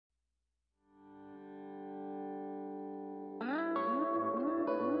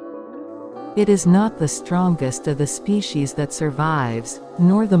It is not the strongest of the species that survives,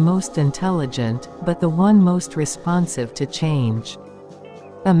 nor the most intelligent, but the one most responsive to change.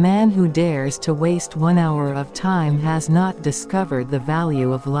 A man who dares to waste 1 hour of time has not discovered the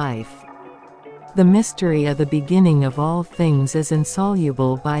value of life. The mystery of the beginning of all things is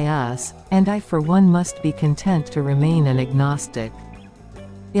insoluble by us, and I for one must be content to remain an agnostic.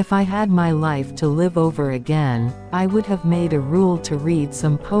 If I had my life to live over again, I would have made a rule to read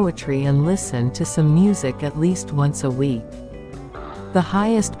some poetry and listen to some music at least once a week. The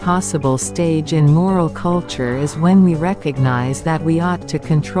highest possible stage in moral culture is when we recognize that we ought to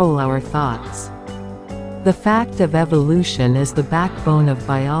control our thoughts. The fact of evolution is the backbone of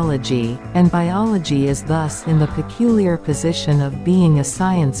biology, and biology is thus in the peculiar position of being a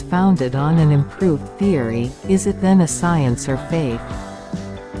science founded on an improved theory. Is it then a science or faith?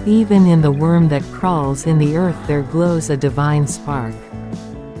 Even in the worm that crawls in the earth there glows a divine spark.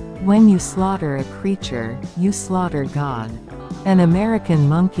 When you slaughter a creature, you slaughter God. An American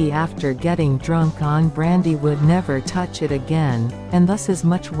monkey after getting drunk on brandy would never touch it again, and thus is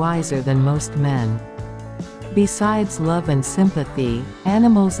much wiser than most men. Besides love and sympathy,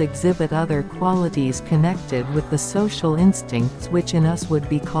 animals exhibit other qualities connected with the social instincts which in us would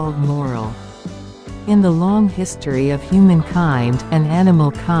be called moral. In the long history of humankind and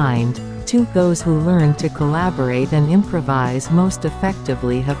animal kind, those who learn to collaborate and improvise most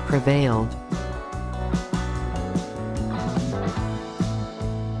effectively have prevailed.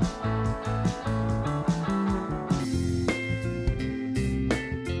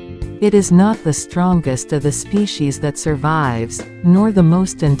 It is not the strongest of the species that survives, nor the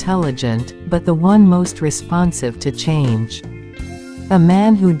most intelligent, but the one most responsive to change. A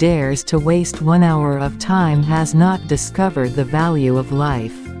man who dares to waste 1 hour of time has not discovered the value of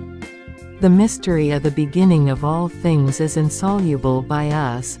life. The mystery of the beginning of all things is insoluble by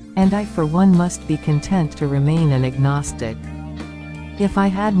us, and I for one must be content to remain an agnostic. If I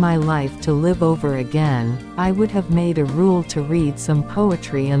had my life to live over again, I would have made a rule to read some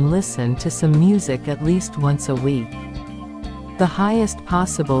poetry and listen to some music at least once a week. The highest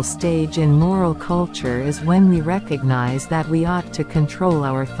possible stage in moral culture is when we recognize that we ought to control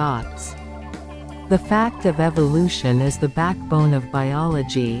our thoughts. The fact of evolution is the backbone of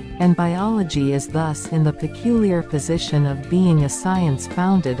biology, and biology is thus in the peculiar position of being a science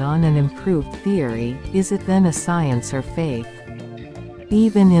founded on an improved theory. Is it then a science or faith?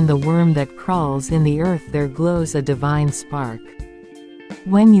 Even in the worm that crawls in the earth there glows a divine spark.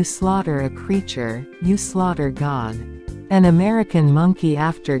 When you slaughter a creature, you slaughter God. An American monkey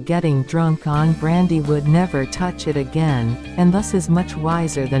after getting drunk on brandy would never touch it again, and thus is much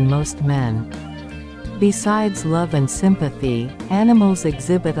wiser than most men. Besides love and sympathy, animals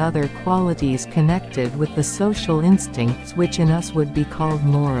exhibit other qualities connected with the social instincts which in us would be called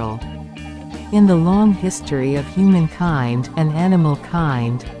moral. In the long history of humankind and animal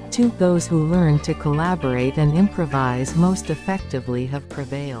kind, those who learn to collaborate and improvise most effectively have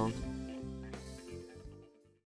prevailed.